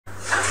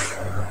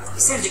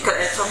Surgical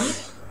anatomy,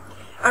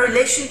 a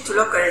relation to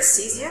local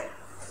anesthesia.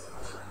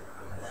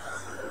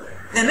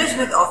 The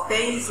measurement of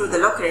pain through the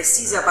local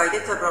anesthesia by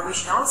dental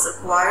professionals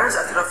requires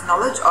a thorough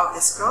knowledge of the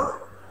skull,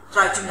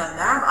 trigeminal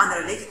nerve, and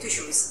related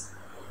tissues.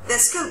 The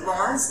skull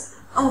bones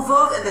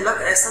involved in the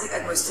local anesthetic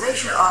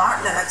administration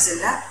are the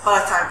maxilla,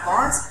 palatine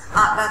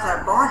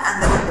bone, and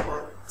the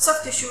mandible.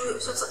 Soft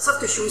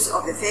tissues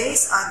of the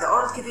face and the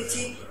oral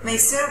cavity may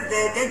serve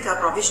the dental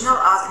professional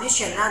as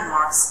initial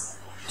landmarks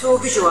to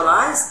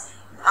visualize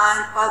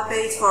and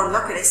palpate for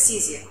local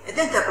anesthesia. A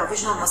dental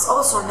professional must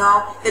also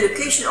know the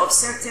location of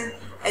certain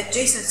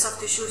adjacent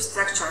soft tissue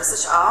structures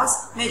such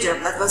as major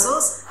blood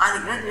vessels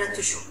and glandular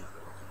tissue.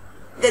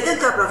 The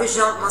dental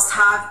professional must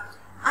have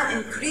an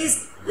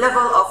increased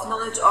level of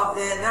knowledge of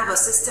the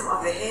nervous system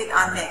of the head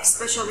and neck,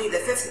 especially the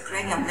fifth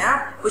cranial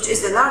nerve, which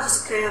is the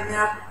largest cranial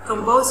nerve,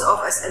 composed of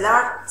a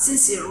large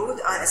sensory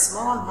root and a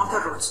small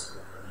motor root.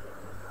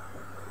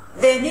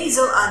 The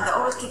nasal and the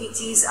oral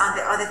cavities and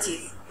the other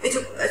teeth. It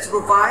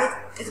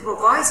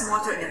provides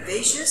motor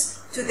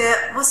innervations to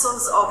the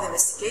muscles of the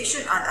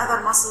mastication and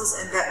other muscles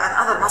in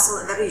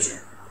the region.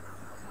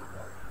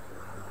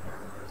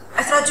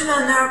 A trigeminal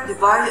nerve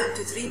divided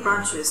into three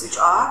branches, which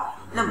are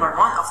number 1,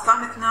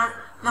 ophthalmic nerve,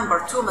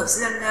 number 2,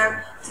 maxillary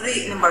nerve,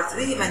 number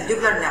 3,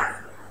 mandibular nerve.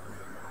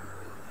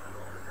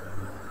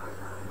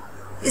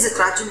 Is a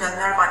trigeminal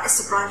nerve and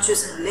its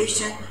branches in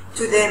relation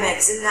to the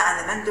maxilla and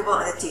the mandible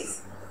and the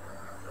teeth.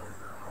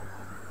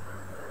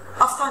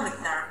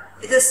 Ophthalmic nerve.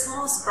 It is the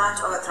smallest branch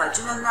of a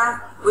trigeminal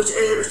nerve which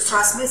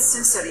transmits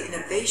sensory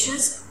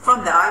innervations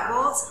from the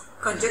eyeballs,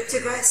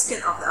 conjunctiva,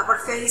 skin of the upper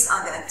face,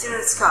 and the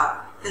anterior scalp,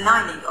 the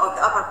lining of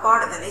the upper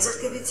part of the nasal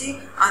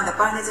cavity, and the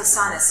paranasal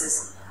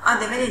sinuses,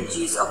 and the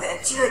meninges of the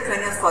anterior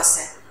cranial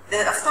fossa.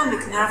 The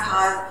ophthalmic nerve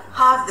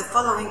have the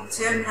following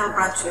terminal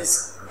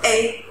branches: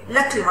 A.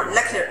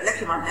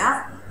 Lacrimal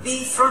nerve,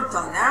 B.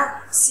 Frontal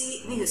nerve,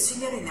 C.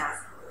 Nasociliary nerve.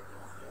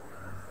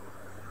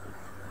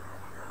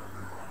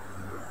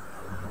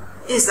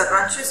 Is the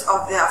branches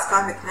of the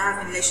ophthalmic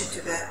nerve in relation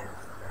to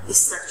the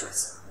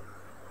structures.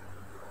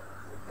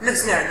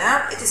 Maxillary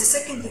nerve, it is the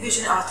second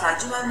division of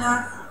trigeminal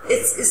nerve.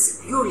 It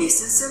is purely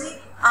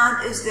sensory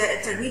and is the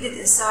intermediate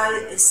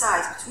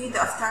inside between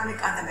the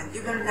ophthalmic and the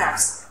mandibular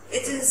nerves.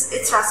 It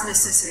transmits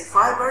sensory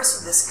fibers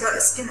from the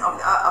skin of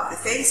the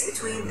face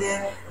between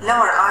the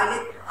lower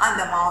eyelid and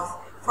the mouth,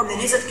 from the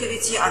nasal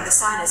cavity and the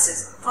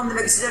sinuses, from the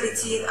maxillary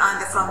teeth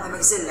and from the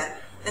maxilla.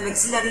 The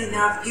maxillary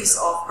nerve gives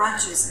off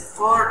branches in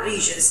 4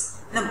 regions.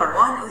 Number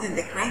 1, within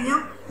the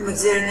cranium, the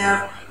maxillary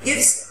nerve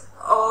gives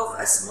off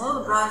a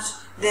small branch,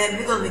 the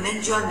middle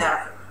meningeal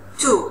nerve.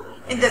 2,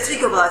 in the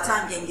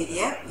trigopalatine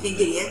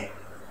ganglia,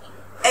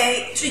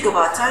 A.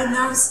 Trigopalatine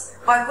nerves.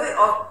 By way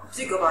of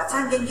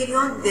trigopalatine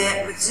ganglion,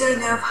 the maxillary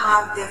nerve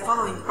have the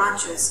following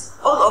branches,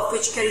 all of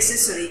which carry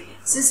sensory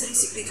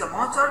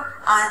secretomotor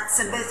and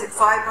sympathetic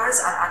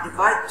fibers, and are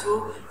divided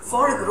to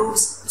 4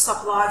 groups to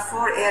supply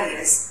 4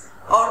 areas: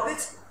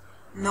 orbit,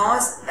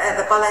 nose,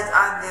 the palate,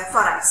 and the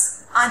pharynx.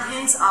 And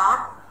hence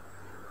are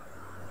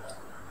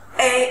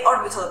A.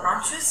 Orbital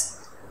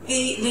branches,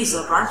 B.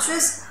 Nasal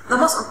branches. The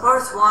most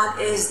important one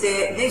is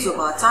the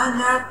nasopalatine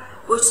nerve,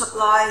 which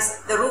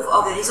supplies the roof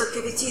of the nasal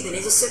cavity, the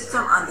nasal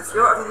septum, and the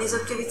floor of the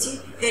nasal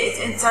cavity. Then it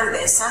enters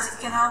the incisive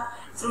canal,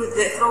 through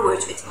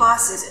which it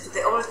passes into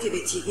the oral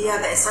cavity via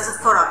the incisive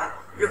foramen,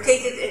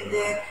 located in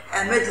the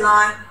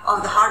midline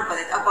of the hard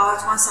palate, about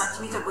 1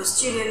 cm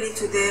posterior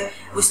to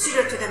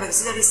the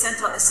maxillary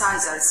central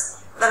incisors.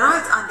 The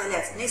right and the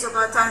left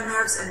nasopalatine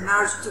nerves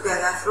emerge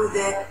together through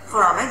the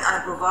foramen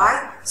and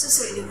provide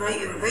sensory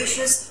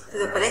innervations to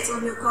the palatal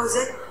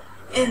mucosa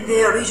in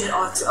the region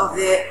of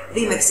the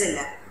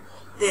maxilla,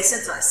 the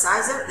central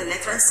incisor, the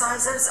lateral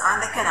incisors,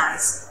 and the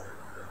canines.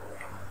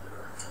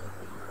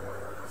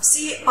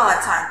 C.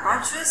 Palatine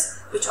branches,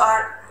 which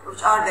are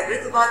the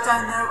greater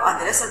palatine nerve and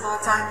the lesser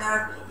palatine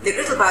nerve. The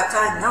greater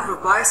palatine nerve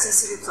provides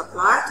sensory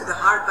supply to the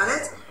hard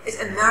palate. It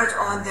emerges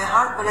on the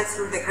hard palate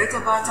through the greater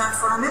palatine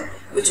foramen,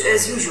 which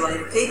is usually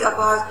located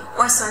about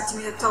 1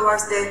 cm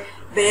towards the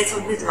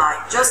palatal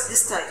midline, just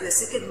distal to the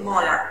second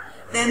molar.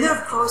 The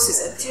nerve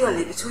crosses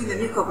anteriorly between the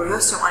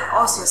mucoperiosteum and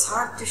osseous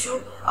hard tissue,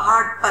 a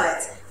hard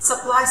palate,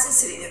 supplies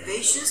sensory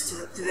innervations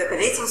to the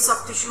palatal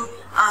soft tissue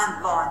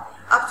and bone,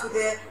 up to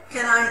the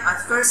canine and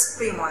first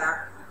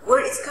premolar,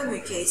 where it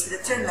communicates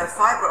with the terminal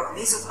fiber of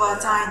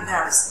nasopalatine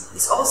nerves.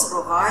 This also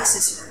provides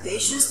sensory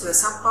innervations to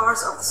some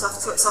parts of the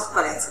soft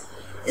palate.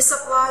 It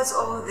supplies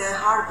all the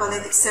hard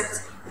palate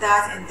except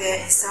that in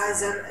the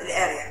incisor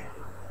area.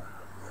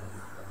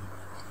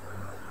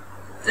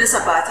 The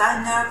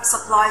nasopalatine nerve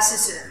supplies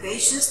sensory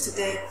innervations to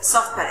the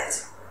soft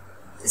palate.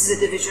 This is a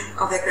division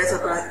of the greater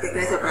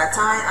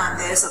palatine and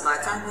the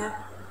nasopalatine nerve.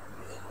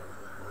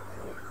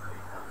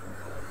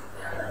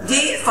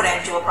 D.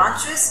 Pharyngeal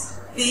branches.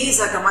 B.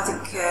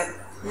 Zygomatic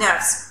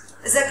nerves.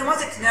 The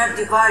zygomatic nerve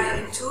divided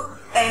into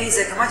A.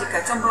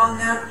 Zygomatic temporal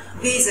nerve,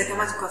 B.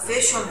 Zygomatic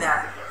facial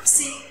nerve,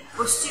 C.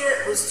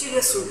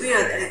 posterior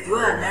superior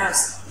alveolar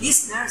nerves.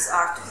 These nerves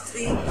are 2 to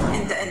 3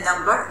 in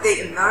number.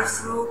 They emerge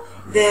through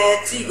the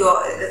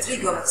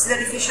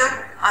trigomaxillary fissure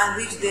and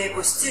reach the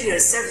posterior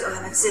surface of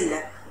the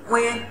maxilla.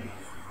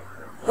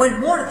 When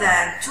more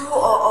than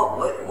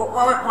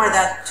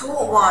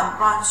one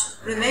branch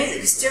remains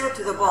external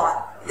to the bone,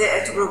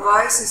 to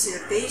provide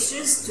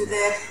sensitizations to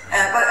the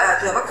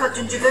buccal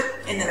gingiva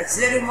in the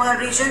maxillary molar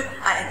region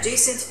and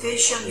adjacent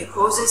facial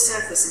mucosal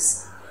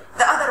surfaces.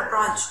 The other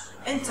branch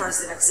enters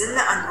the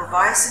maxilla and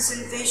provides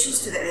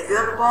sensitizations to the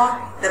alveolar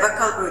bone, the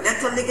buccal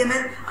periodontal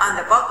ligament, and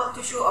the pulpal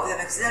tissue of the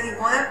maxillary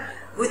molar,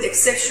 with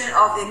exception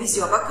of the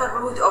mesiobuccal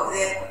root of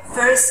the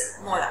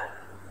first molar.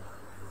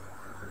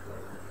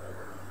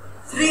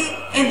 3.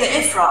 In the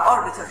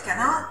infraorbital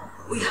canal,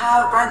 we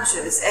have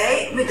branches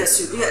A, middle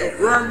superior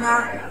alveolar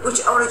nerve,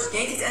 which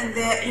originated in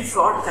the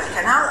infraorbital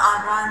canal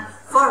and ran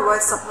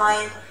forward,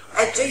 supplying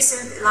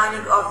adjacent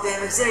lining of the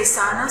maxillary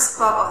sinus,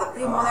 pulp of the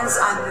premolars,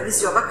 and the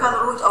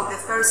mesiobuccal root of the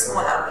first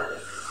molar.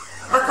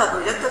 Buccal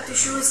periodontal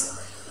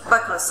tissues,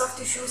 buccal soft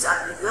tissues,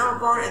 and alveolar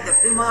bone in the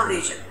premolar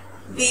region.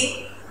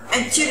 B.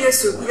 Anterior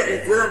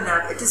superior alveolar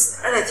nerve. It is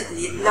a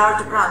relatively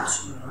larger branch.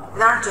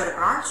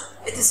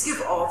 It is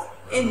given off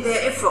in the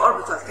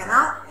infraorbital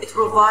canal. It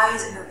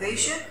provides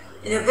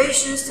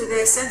innervations to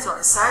the central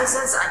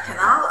incisors and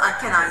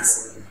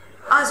canines,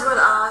 as well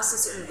as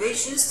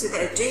innervations to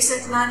the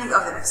adjacent lining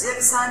of the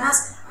maxillary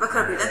sinus,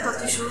 buccal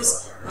periodontal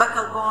tissues,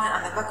 buccal bone,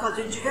 and the buccal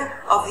gingiva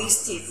of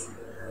these teeth.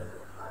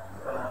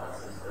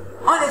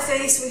 On the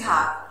face, we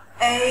have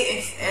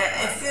A.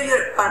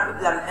 Inferior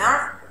palpebral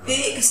nerve,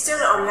 B.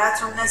 External or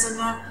lateral nasal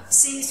nerve,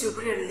 C.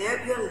 Superior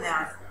labial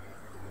nerve.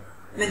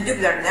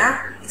 Mandibular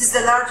nerve. It is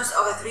the largest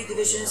of the 3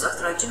 divisions of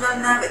trigeminal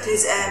nerve. It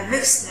is a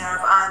mixed nerve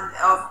and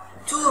of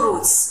 2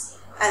 roots,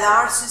 a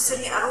large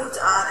sensory root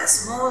and a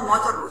small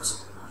motor root.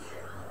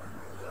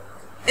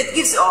 It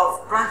gives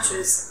off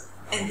branches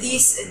in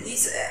these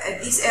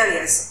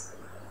areas.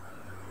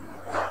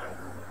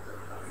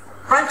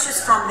 Branches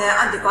from the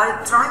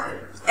undivided trunk.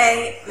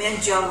 A.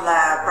 Meningeal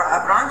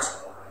branch.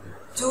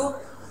 2.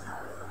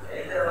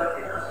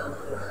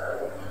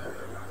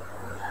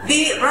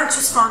 B.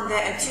 Branches from the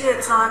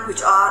anterior trunk,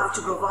 which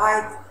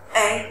provide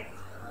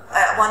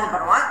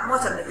number 1,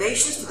 motor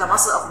innervations to the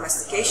muscle of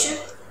mastication.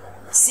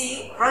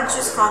 C.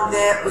 Branches from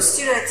the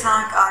posterior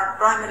trunk are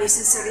primary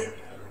sensory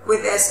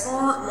with a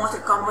small motor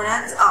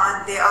component,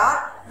 and they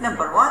are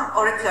number 1,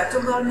 auricular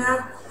temporal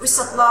nerve, which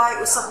supplies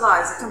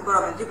the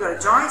temporomandibular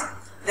joint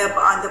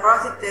and the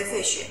parotid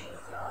fascia.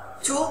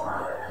 2.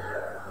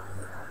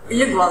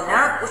 Lingual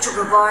nerve, which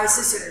provides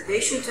sensory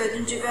innervation to the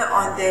gingiva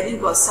on the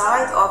lingual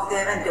side of the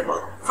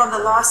mandible, from the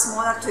last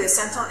molar to the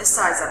central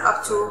incisor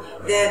up to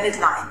the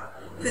midline,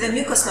 to the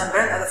mucous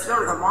membrane of the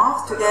floor of the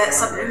mouth, to the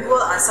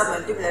sublingual and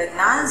submandibular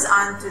glands,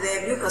 and to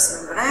the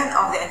mucous membrane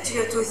of the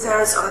anterior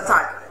 2/3 of the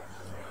tongue.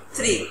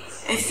 3.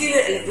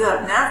 Inferior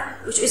alveolar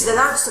nerve, which is the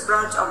largest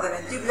branch of the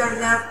mandibular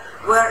nerve,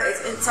 where it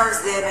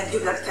enters the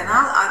mandibular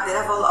canal at the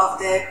level of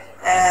the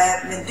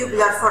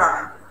mandibular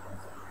foramen.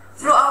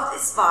 Throughout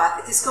its path,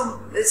 it is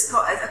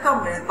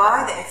accompanied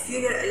by the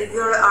inferior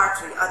alveolar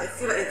artery and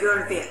inferior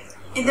alveolar vein.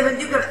 In the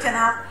mandibular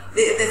canal,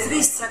 the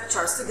 3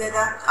 structures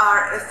together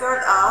are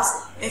referred as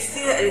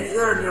inferior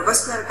alveolar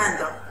neurovascular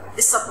bundle.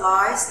 It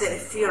supplies the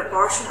inferior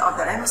portion of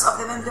the ramus of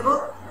the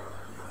mandible,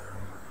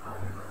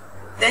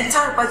 the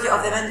entire body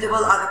of the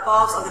mandible, and the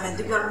pulps of the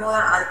mandibular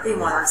molar and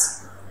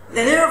premolars.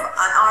 The nerve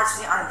and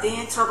artery and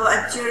vein travel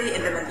anteriorly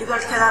in the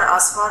mandibular canal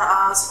as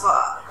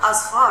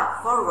far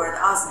forward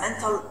as the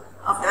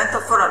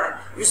mental foramen,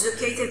 which is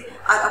located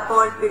at a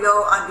point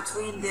below and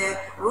between the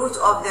root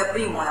of the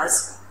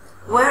premolars,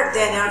 where the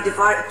nerve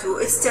divides into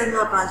its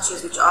terminal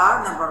branches, which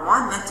are number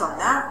 1, mental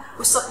nerve,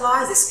 which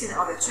supplies the skin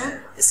of the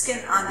chin, the skin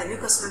and the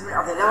mucous membrane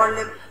of the lower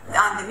lip,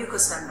 and the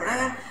mucous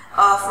membrane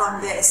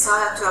from the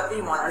incisor to the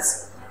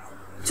premolars.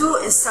 2.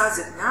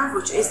 Incisive nerve,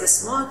 which is the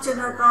small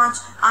terminal branch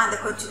and the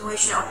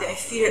continuation of the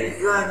inferior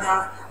alveolar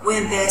nerve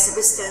within the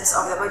substance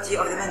of the body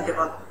of the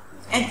mandible.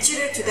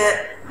 Anterior to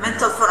the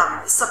mental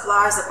foramen, it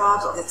supplies the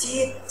bulbs of the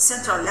teeth,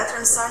 central and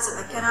lateral sides of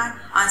the canine,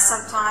 and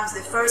sometimes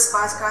the first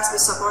bicuspid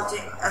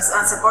supporting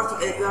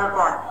alveolar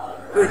bone,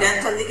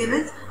 periodontal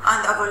ligament,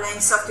 and the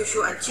overlying soft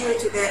tissue anterior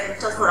to the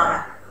mental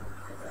foramen.